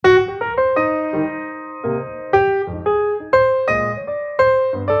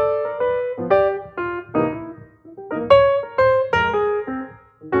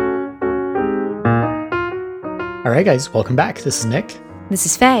right, guys, welcome back. This is Nick. This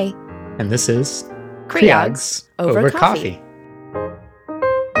is Faye. And this is Creogs over coffee.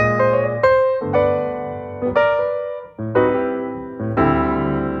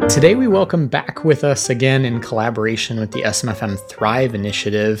 Today we welcome back with us again in collaboration with the SMFM Thrive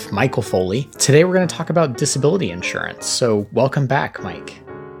Initiative, Michael Foley. Today we're going to talk about disability insurance. So welcome back, Mike.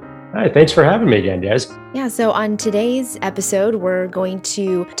 Hi, thanks for having me again, guys. Yeah, so on today's episode, we're going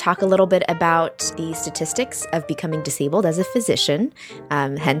to talk a little bit about the statistics of becoming disabled as a physician,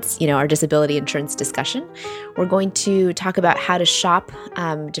 hence, our disability insurance discussion. We're going to talk about how to shop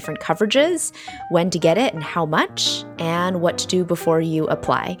different coverages, when to get it and how much, and what to do before you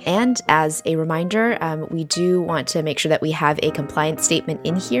apply. And as a reminder, we do want to make sure that we have a compliance statement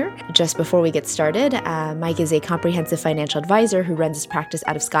in here. Just before we get started, Mike is a comprehensive financial advisor who runs his practice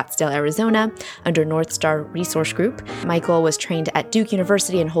out of Scottsdale, Arizona, under Northstar Resource Group. Michael was trained at Duke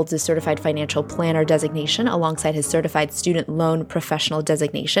University and holds his Certified Financial Planner designation alongside his Certified Student Loan Professional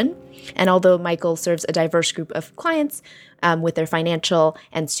designation. And although Michael serves a diverse group of clients with their financial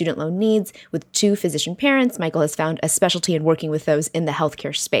and student loan needs, with 2 physician parents, Michael has found a specialty in working with those in the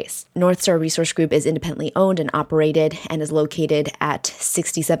healthcare space. Northstar Resource Group is independently owned and operated and is located at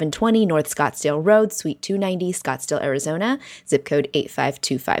 6720 North Scottsdale Road, Suite 290, Scottsdale, Arizona, zip code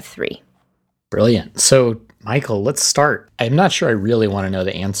 85253. Brilliant. So, Michael, let's start. I'm not sure I really want to know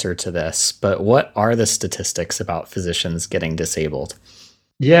the answer to this, but what are the statistics about physicians getting disabled?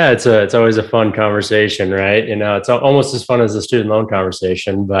 Yeah, it's always a fun conversation, right? It's almost as fun as the student loan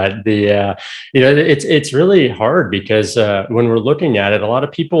conversation, but it's really hard because when we're looking at it, a lot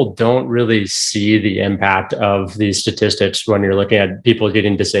of people don't really see the impact of these statistics when you're looking at people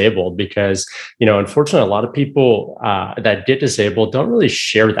getting disabled because, unfortunately, a lot of people that get disabled don't really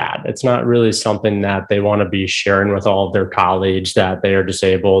share that. It's not really something that they want to be sharing with all of their colleagues that they are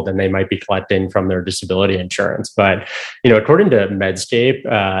disabled and they might be collecting from their disability insurance. But, according to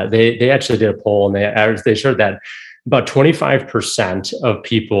Medscape, they actually did a poll and they showed that about 25% of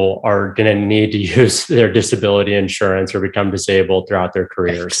people are going to need to use their disability insurance or become disabled throughout their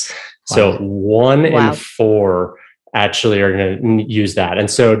careers. Wow. So 1 in 4 actually are going to use that. And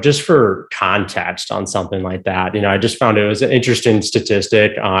so just for context on something like that, I just found it was an interesting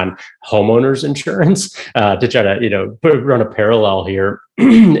statistic on homeowners insurance to try to, run a parallel here.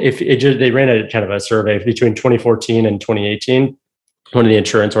 They ran a kind of a survey between 2014 and 2018. One of the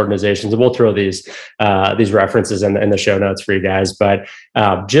insurance organizations, and we'll throw these references in the show notes for you guys. But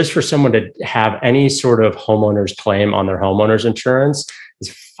just for someone to have any sort of homeowner's claim on their homeowner's insurance is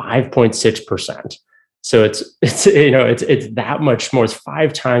 5.6%. So it's that much more. It's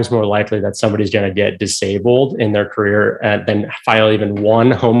 5 times more likely that somebody's going to get disabled in their career than file even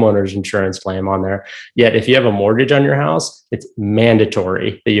one homeowner's insurance claim on there. Yet, if you have a mortgage on your house, it's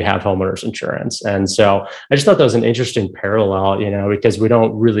mandatory that you have homeowner's insurance. And so I just thought that was an interesting parallel, because we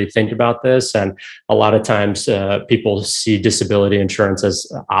don't really think about this. And a lot of times people see disability insurance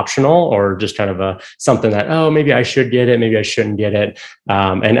as optional or just kind of something that, maybe I should get it, maybe I shouldn't get it.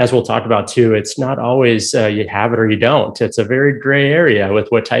 And as we'll talk about too, it's not always you have it or you don't. It's a very gray area with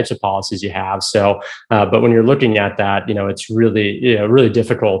what types of policies you have. So, but when you're looking at that, it's really, really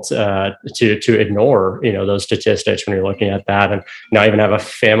difficult to ignore, those statistics when you're looking at that. And I even have a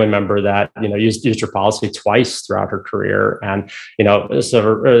family member that, used her policy twice throughout her career. And, some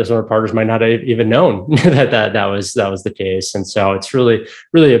of her partners might not have even known that was the case. And so it's really,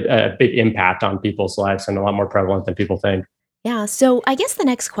 really a big impact on people's lives and a lot more prevalent than people think. Yeah. So I guess the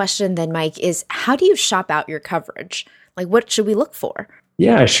next question then, Mike, is how do you shop out your coverage? Like, what should we look for?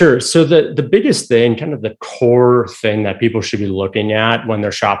 Yeah, sure. So the biggest thing, kind of the core thing that people should be looking at when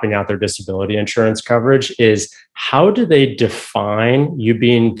they're shopping out their disability insurance coverage is how do they define you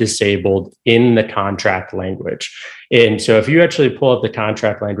being disabled in the contract language? And so if you actually pull up the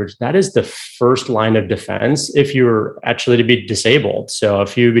contract language, that is the first line of defense if you're actually to be disabled. So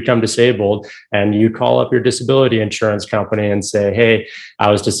if you become disabled and you call up your disability insurance company and say, hey,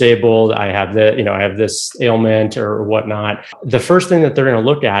 I was disabled, I have this ailment or whatnot, the first thing that they're going to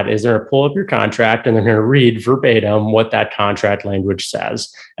look at is they're going to pull up your contract and they're going to read verbatim what that contract language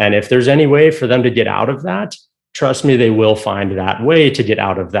says. And if there's any way for them to get out of that, trust me, they will find that way to get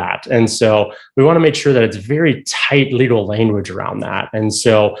out of that. And so we want to make sure that it's very tight legal language around that. And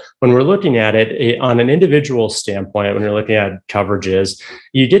so when we're looking at it on an individual standpoint, when you're looking at coverages,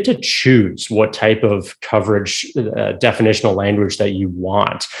 you get to choose what type of coverage definitional language that you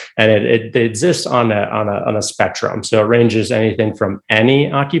want. And it exists on a spectrum. So it ranges anything from any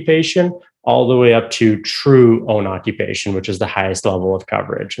occupation all the way up to true own occupation, which is the highest level of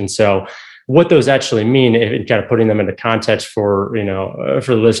coverage. And so what those actually mean, and kind of putting them into context for,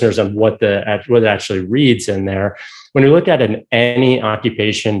 for the listeners on what it actually reads in there. When you look at any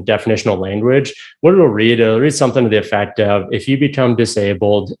occupation definitional language, what it'll read something to the effect of, if you become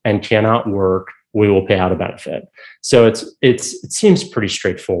disabled and cannot work, we will pay out a benefit. So it seems pretty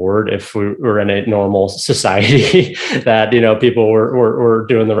straightforward if we were in a normal society that, people were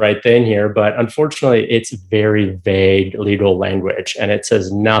doing the right thing here. But unfortunately, it's very vague legal language, and it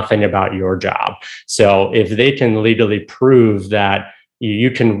says nothing about your job. So if they can legally prove that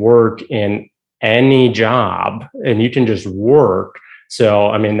you can work in any job and you can just work.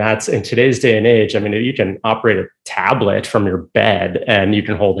 So, that's in today's day and age, you can operate a tablet from your bed and you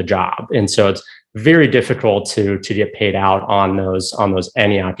can hold a job. And so it's very difficult to get paid out on those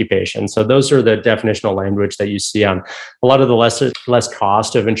any occupation. So those are the definitional language that you see on a lot of the less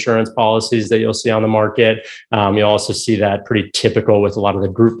cost of insurance policies that you'll see on the market. You'll also see that pretty typical with a lot of the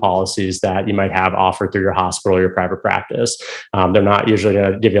group policies that you might have offered through your hospital or your private practice. They're not usually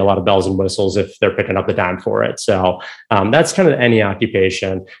going to give you a lot of bells and whistles if they're picking up the dime for it. So that's kind of any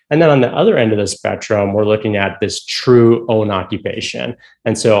occupation. And then on the other end of the spectrum, we're looking at this true own occupation.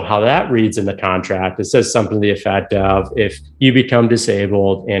 And so how that reads in the contract, it says something to the effect of, if you become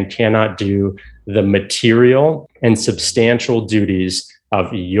disabled and cannot do the material and substantial duties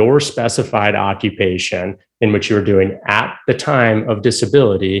of your specified occupation in which you are doing at the time of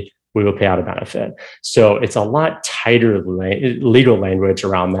disability, we will pay out a benefit. So it's a lot tighter legal language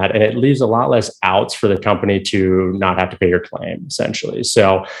around that, and it leaves a lot less outs for the company to not have to pay your claim, essentially.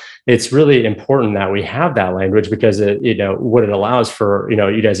 So it's really important that we have that language, because what it allows for,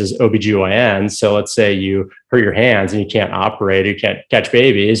 you guys as OBGYNs. So let's say you hurt your hands and you can't operate, you can't catch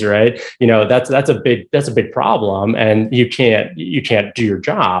babies, right? That's a big problem, and you can't do your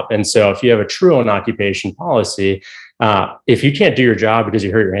job. And so if you have a true own occupation policy, if you can't do your job because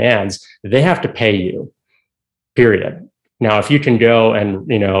you hurt your hands, they have to pay you, period. Now, if you can go and,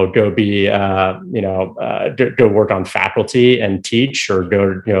 go work on faculty and teach, or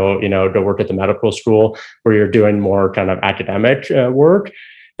go work at the medical school where you're doing more kind of academic work,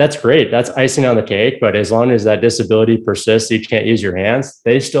 that's great. That's icing on the cake. But as long as that disability persists, you can't use your hands,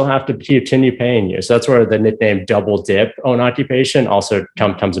 they still have to continue paying you. So that's where the nickname double dip own occupation also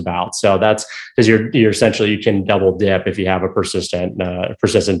comes about. So that's because you're essentially, you can double dip if you have a persistent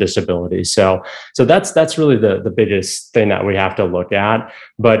disability. So that's really the biggest thing that we have to look at.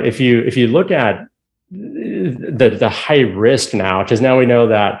 But if you look at the high risk now, because now we know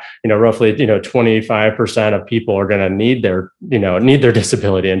that roughly 25% of people are going to need their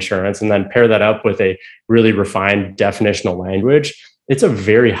disability insurance, and then pair that up with a really refined definitional language, it's a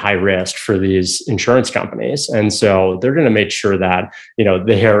very high risk for these insurance companies. And so they're going to make sure that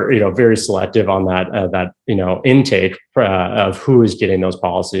they are very selective on that intake of who is getting those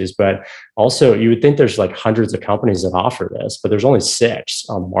policies. But also, you would think there's like hundreds of companies that offer this, but there's only 6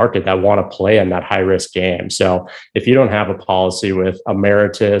 on the market that want to play in that high risk game. So if you don't have a policy with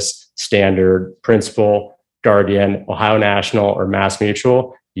Emeritus, Standard, Principal, Guardian, Ohio National, or Mass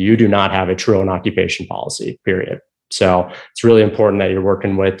Mutual, you do not have a true own occupation policy, period. So it's really important that you're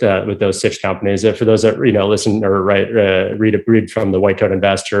working with those 6 companies. For those that listen or read from the White Coat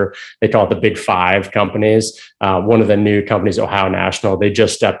Investor, they call it the Big 5 companies. One of the new companies, Ohio National, they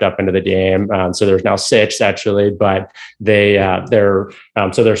just stepped up into the game. So there's now 6 actually, but they're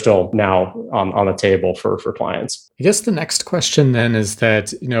still now on the table for clients. I guess the next question then is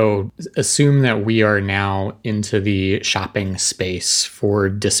that, assume that we are now into the shopping space for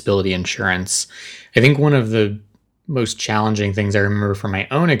disability insurance. I think one of the most challenging things I remember from my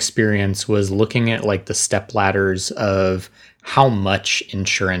own experience was looking at like the step ladders of how much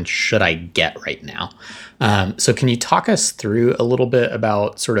insurance should I get right now. So can you talk us through a little bit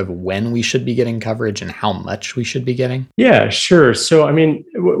about sort of when we should be getting coverage and how much we should be getting? Yeah, sure. So,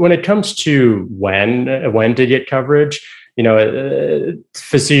 when it comes to when to get coverage,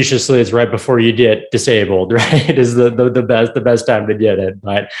 facetiously, it's right before you get disabled, right? Is the best time to get it.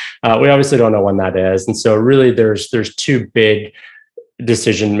 But we obviously don't know when that is. And so really there's 2 big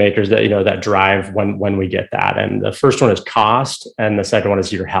decision makers that, that drive when we get that. And the first one is cost, and the second one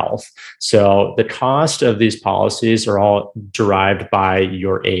is your health. So the cost of these policies are all derived by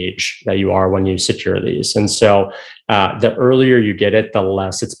your age that you are when you secure these. And so the earlier you get it, the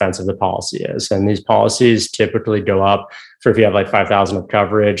less expensive the policy is. And these policies typically go up for, if you have like 5,000 of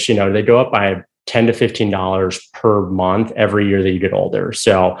coverage, they go up by $10 to $15 per month every year that you get older.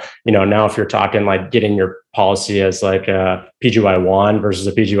 So, now if you're talking like getting your policy as like a PGY1 versus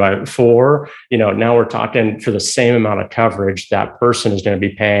a PGY4, now we're talking for the same amount of coverage, that person is going to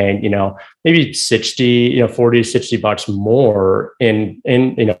be paying, maybe 60, 40, $60 more in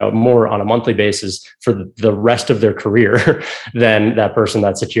more on a monthly basis for the rest of their career than that person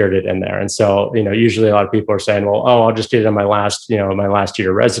that secured it in there. And so, usually a lot of people are saying, well, I'll just get it in my last year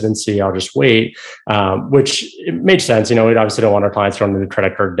of residency. I'll just wait, which it made sense. We obviously don't want our clients running into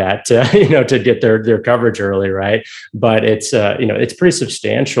credit card debt to get their coverage early, right? But it's pretty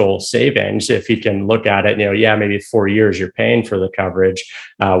substantial savings if you can look at it. Maybe 4 years you're paying for the coverage,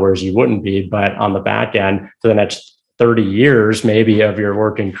 whereas you wouldn't be. But on the back end, for the next 30 years maybe of your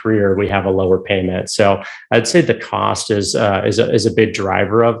working career, we have a lower payment. So I'd say the cost is a big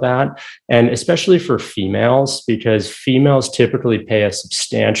driver of that, and especially for females, because females typically pay a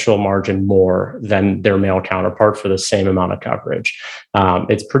substantial margin more than their male counterpart for the same amount of coverage.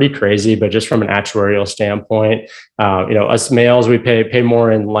 It's pretty crazy, but just from an actuarial standpoint, us males, we pay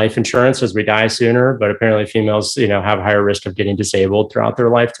more in life insurance as we die sooner, but apparently females, have a higher risk of getting disabled throughout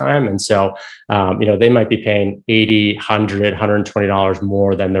their lifetime. And so, they might be paying $80, $100, $120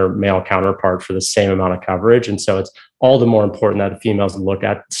 more than their male counterpart for the same amount of coverage. And so it's all the more important that the females look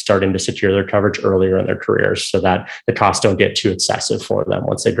at starting to secure their coverage earlier in their careers so that the costs don't get too excessive for them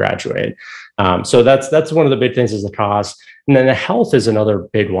once they graduate. So that's one of the big things is the cost. And then the health is another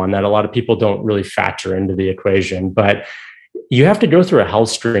big one that a lot of people don't really factor into the equation, but you have to go through a health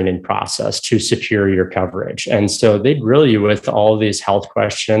screening process to secure your coverage. And so they grill you with all of these health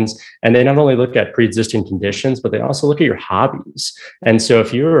questions. And they not only look at pre-existing conditions, but they also look at your hobbies. And so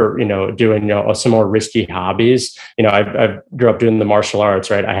if you're, doing, some more risky hobbies, I grew up doing the martial arts,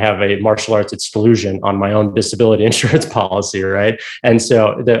 right? I have a martial arts exclusion on my own disability insurance policy, right? And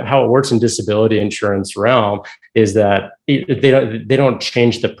so how it works in disability insurance realm is that they don't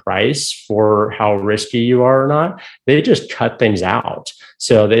change the price for how risky you are or not. They just cut things out.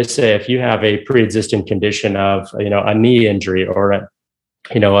 So they say if you have a pre-existing condition of a knee injury or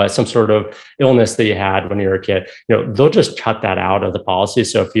some sort of illness that you had when you were a kid, they'll just cut that out of the policy.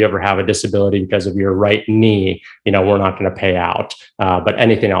 So if you ever have a disability because of your right knee, we're not going to pay out, but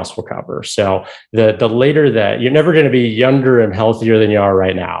anything else will cover. So the later that you're never going to be younger and healthier than you are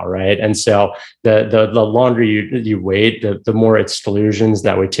right now, right? And so the longer you wait, the more exclusions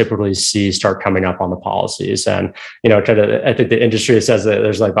that we typically see start coming up on the policies. And I think the industry says that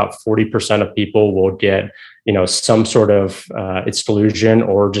there's like about 40% of people will get some sort of exclusion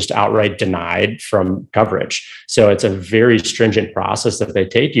or just outright denied from coverage. So it's a very stringent process that they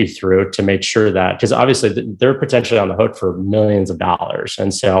take you through to make sure that, because obviously they're potentially on the hook for millions of dollars.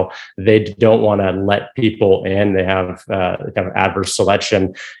 And so they don't want to let people in. They have kind of adverse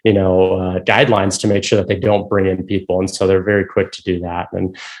selection, guidelines to make sure that they don't bring in people. And so they're very quick to do that.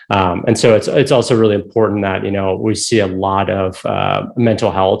 And so it's also really important that, we see a lot of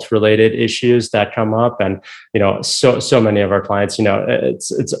mental health related issues that come up. And so many of our clients,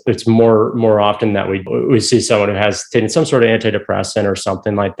 it's more often that we see someone who has taken some sort of antidepressant or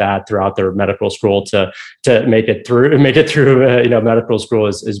something like that throughout their medical school to make it through. Medical school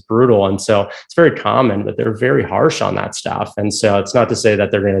is brutal, and so it's very common, but they're very harsh on that stuff. And so it's not to say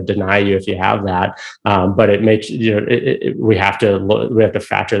that they're going to deny you if you have that, but it makes we have to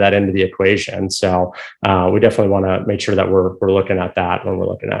factor that into the equation. So we definitely want to make sure that we're looking at that when we're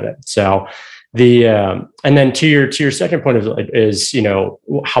looking at it. So. And then to your second point is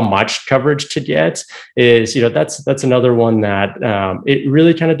how much coverage to get is that's another one that it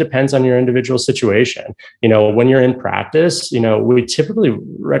really kind of depends on your individual situation. When you're in practice, we typically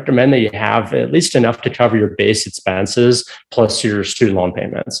recommend that you have at least enough to cover your base expenses plus your student loan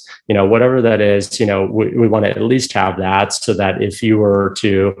payments. Whatever that is, we want to at least have that so that if you were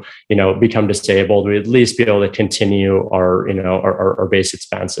to become disabled, we at least be able to continue our base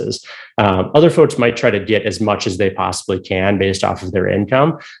expenses. Other folks might try to get as much as they possibly can based off of their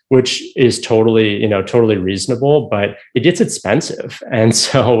income, which is totally reasonable, but it gets expensive. And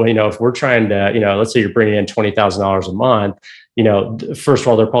so, if we're trying to, let's say you're bringing in $20,000 a month, first of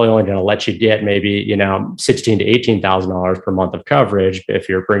all, they're probably only going to let you get maybe, $16,000 to $18,000 per month of coverage if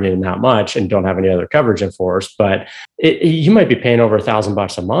you're bringing in that much and don't have any other coverage in force. But you might be paying over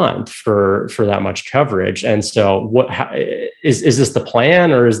 $1,000 a month for that much coverage. And so, is this the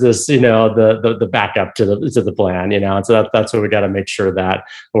plan, or is this the backup to the plan? And so that's what we got to make sure that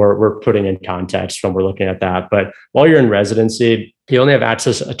we're putting in context when we're looking at that. But while you're in residency, you only have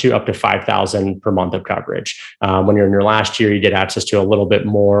access to up to 5,000 per month of coverage. When you're in your last year, you get access to a little bit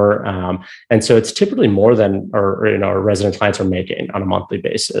more. And so it's typically more than our resident clients are making on a monthly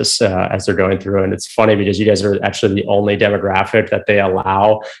basis as they're going through. And it's funny because you guys are actually the only demographic that they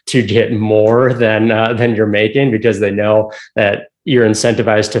allow to get more than you're making, because they know that you're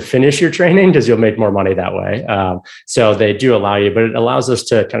incentivized to finish your training because you'll make more money that way. So they do allow you, but it allows us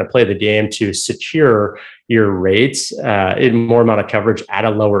to kind of play the game to secure your rates in more amount of coverage at a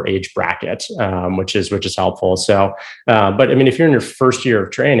lower age bracket, which is helpful. So, but I mean, if you're in your first year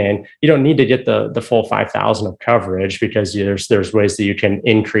of training, you don't need to get the full 5,000 of coverage, because there's ways that you can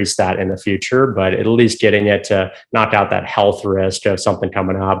increase that in the future. But at least getting it to knock out that health risk of something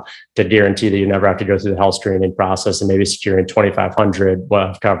coming up, to guarantee that you never have to go through the health screening process, and maybe securing 2,500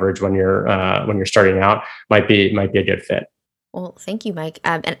 of coverage when you're starting out might be a good fit. Well, thank you, Mike.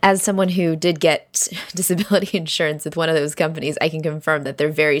 And as someone who did get disability insurance with one of those companies, I can confirm that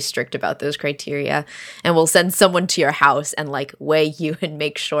they're very strict about those criteria, and will send someone to your house and like weigh you and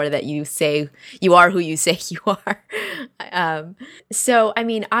make sure that you say you are who you say you are. So, I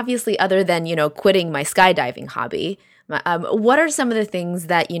mean, obviously, other than, quitting my skydiving hobby, what are some of the things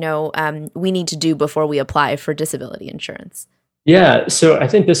that, we need to do before we apply for disability insurance? Yeah. So I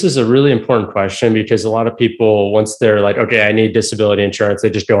think this is a really important question, because a lot of people, once they're like, okay, I need disability insurance,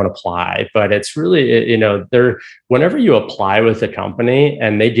 they just go and apply. But it's really, whenever you apply with a company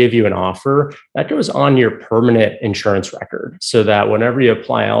and they give you an offer, that goes on your permanent insurance record, so that whenever you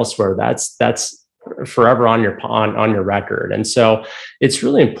apply elsewhere, that's forever on your record. And so it's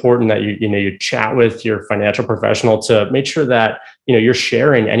really important that you chat with your financial professional to make sure that you're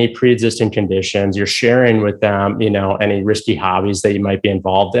sharing any pre-existing conditions, you're sharing with them any risky hobbies that you might be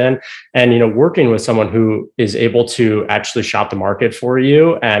involved in, and working with someone who is able to actually shop the market for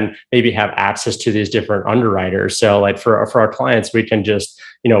you and maybe have access to these different underwriters. So like for our clients, we can just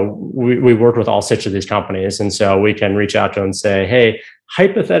we work with all 6 of these companies, and so we can reach out to them and say, hey,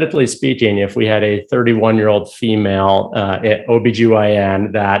 hypothetically speaking, if we had a 31-year-old female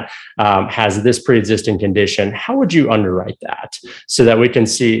OBGYN that has this pre-existing condition, how would you underwrite that? So that we can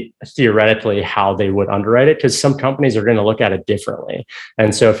see theoretically how they would underwrite it, because some companies are going to look at it differently.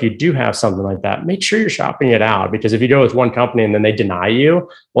 And so if you do have something like that, make sure you're shopping it out, because if you go with one company and then they deny you,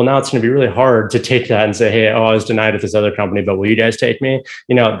 well, now it's going to be really hard to take that and say, hey, I was denied at this other company, but will you guys take me?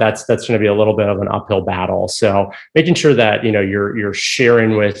 That's going to be a little bit of an uphill battle. So making sure that, you're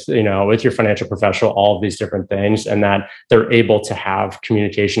sharing with your financial professional all of these different things, and that they're able to have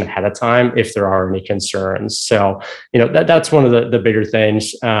communication ahead of time if there are any concerns. So, that's one of the bigger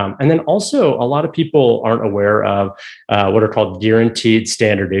things. And then also, a lot of people aren't aware of what are called guaranteed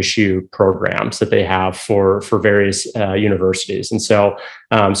standard issue programs that they have for various universities. And so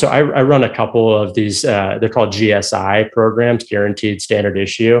I run a couple of these, they're called GSI programs, guaranteed standard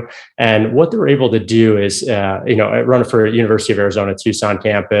issue. And what they're able to do is, I run for University of Arizona, Tucson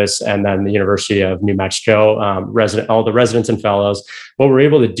campus, and then the University of New Mexico, all the residents and fellows. What we're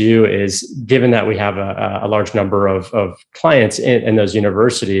able to do is, given that we have a large number of clients in those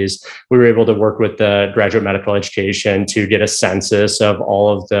universities, we were able to work with the graduate medical education to get a census of all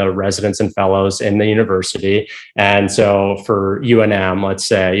of the residents and fellows in the university. And so for UNM, let's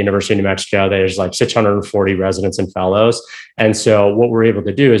say University of New Mexico, there's like 640 residents and fellows. And so what we're able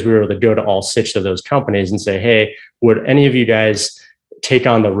to do is we were able to go to all 6 of those companies and say, hey, would any of you guys take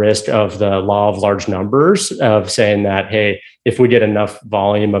on the risk of the law of large numbers, of saying that, hey, if we get enough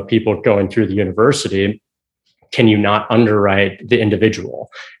volume of people going through the university, can you not underwrite the individual?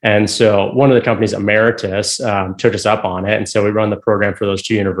 And so one of the companies, Emeritus, took us up on it. And so we run the program for those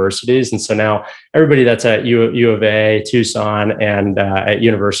 2 universities. And so now everybody that's at U of A, Tucson, and at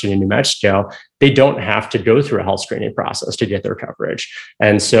University of New Mexico, they don't have to go through a health screening process to get their coverage.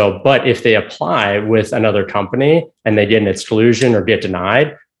 And so, but if they apply with another company and they get an exclusion or get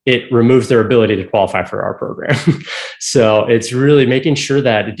denied, it removes their ability to qualify for our program. So it's really making sure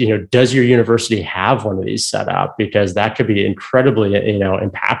that, does your university have one of these set up? Because that could be incredibly,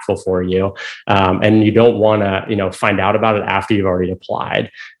 impactful for you. And you don't want to, find out about it after you've already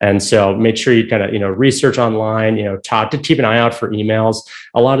applied. And so make sure you kind of, research online, talk to keep an eye out for emails.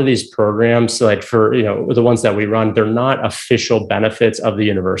 A lot of these programs, like for, the ones that we run, they're not official benefits of the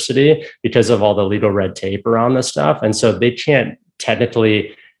university because of all the legal red tape around this stuff. And so they can't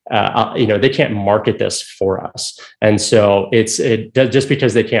technically they can't market this for us. And so just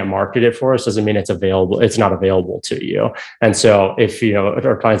because they can't market it for us doesn't mean it's not available to you. And so if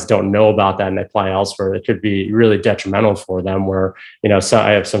our clients don't know about that and they apply elsewhere, it could be really detrimental for them. Where so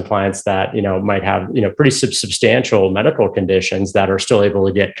I have some clients that might have pretty substantial medical conditions that are still able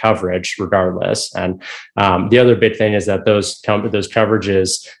to get coverage regardless. And the other big thing is that those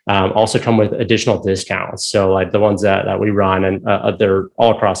coverages also come with additional discounts. So like the ones that we run, and they're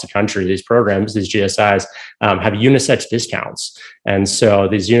all across the country, these programs, these GSIs have unisex discounts. And so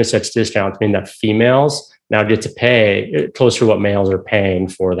these unisex discounts mean that females now get to pay close to what males are paying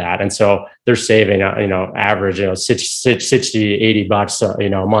for that. And so they're saving, average, $60,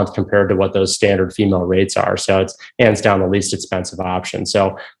 $80, a month compared to what those standard female rates are. So it's hands down the least expensive option.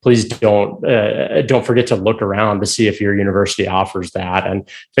 So please don't forget to look around to see if your university offers that. And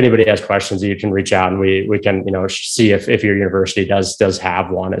if anybody has questions, you can reach out and we can, see if your university does have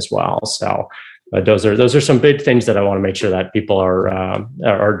one as well. So those are some big things that I want to make sure that people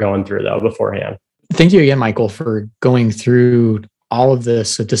are going through though beforehand. Thank you again, Michael, for going through all of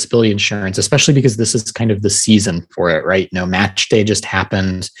this with disability insurance, especially because this is kind of the season for it, right? Match day just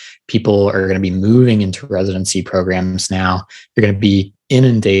happened. People are going to be moving into residency programs now. They're going to be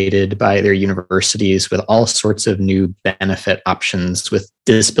inundated by their universities with all sorts of new benefit options, with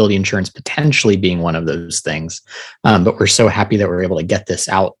disability insurance potentially being one of those things. But we're so happy that we're able to get this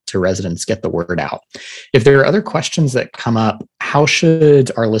out to residents, get the word out. If there are other questions that come up, how should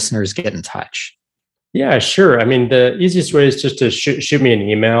our listeners get in touch? Yeah, sure. I mean, the easiest way is just to shoot me an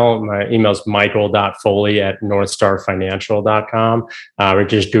email. My email is michael.foley@northstarfinancial.com. Or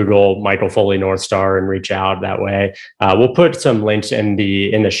just Google Michael Foley Northstar and reach out that way. We'll put some links in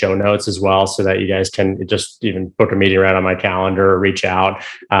the show notes as well, so that you guys can just even book a meeting right on my calendar or reach out.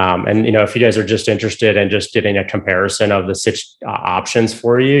 And if you guys are just interested in just getting a comparison of the 6 options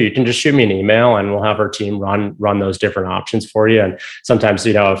for you, you can just shoot me an email and we'll have our team run those different options for you. And sometimes,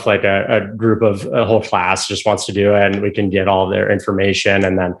 if like a group of a whole class just wants to do it, and we can get all their information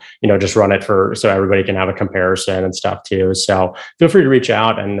and then just run it so everybody can have a comparison and stuff too. So feel free to reach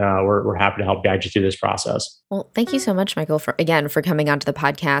out, and we're happy to help guide you through this process. Well, thank you so much, Michael, for coming onto the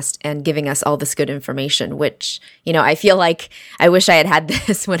podcast and giving us all this good information, which I feel like I wish I had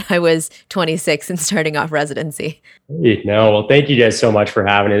this when I was 26 and starting off residency. No, well, thank you guys so much for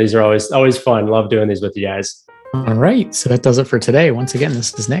having it. These are always fun. Love doing these with you guys. All right. So that does it for today. Once again,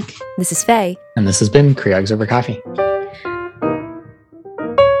 this is Nick. This is Faye. And this has been Creogs Over Coffee.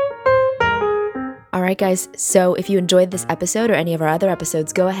 All right, guys. So if you enjoyed this episode or any of our other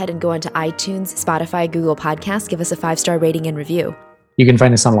episodes, go ahead and go onto iTunes, Spotify, Google Podcasts. Give us a 5-star rating and review. You can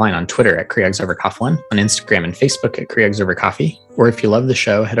find us online on Twitter at Creogs Over Coffee, on Instagram and Facebook at Creogs Over Coffee. Or if you love the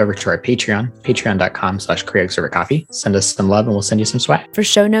show, head over to our Patreon, patreon.com/Creogs Over Coffee. Send us some love and we'll send you some swag. For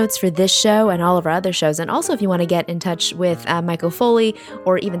show notes for this show and all of our other shows, and also if you want to get in touch with Michael Foley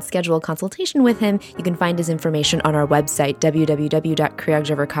or even schedule a consultation with him, you can find his information on our website,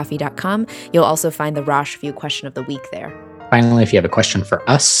 www.creogsovercoffee.com. You'll also find the Rosh View question of the week there. Finally, if you have a question for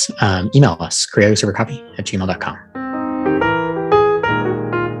us, email us, creogsovercoffee@gmail.com.